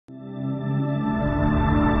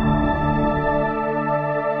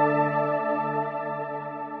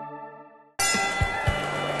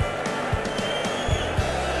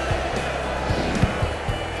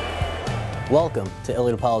Welcome to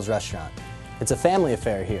Ilio DiPaolo's restaurant. It's a family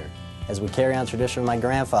affair here as we carry on tradition of my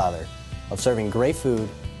grandfather of serving great food,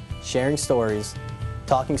 sharing stories,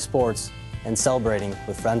 talking sports, and celebrating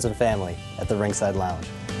with friends and family at the Ringside Lounge.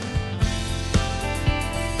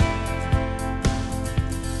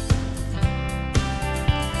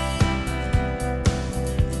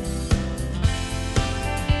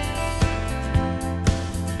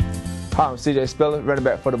 Hi, I'm CJ Spiller, running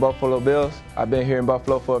back for the Buffalo Bills. I've been here in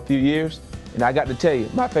Buffalo for a few years, and I got to tell you,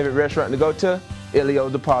 my favorite restaurant to go to,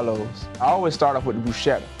 Ilio DiPaolo's. I always start off with the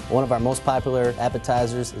Bruschetta. One of our most popular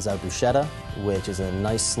appetizers is our Bruschetta, which is a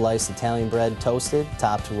nice sliced Italian bread toasted,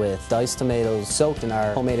 topped with diced tomatoes, soaked in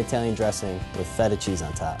our homemade Italian dressing with feta cheese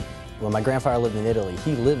on top. When my grandfather lived in Italy,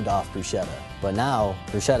 he lived off Bruschetta, but now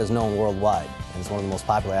Bruschetta is known worldwide, and it's one of the most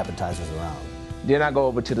popular appetizers around. Then I go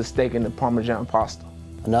over to the steak and the Parmesan pasta.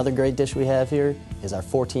 Another great dish we have here is our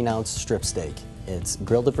 14-ounce strip steak. It's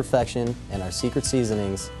grilled to perfection and our secret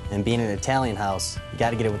seasonings, and being an Italian house, you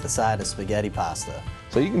gotta get it with a side of spaghetti pasta.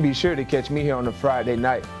 So you can be sure to catch me here on a Friday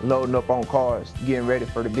night, loading up on cars, getting ready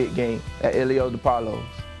for the big game at Ilio DiPaolo's.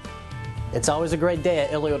 It's always a great day at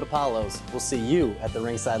Ilio DiPaolo's. We'll see you at the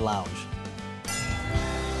Ringside Lounge.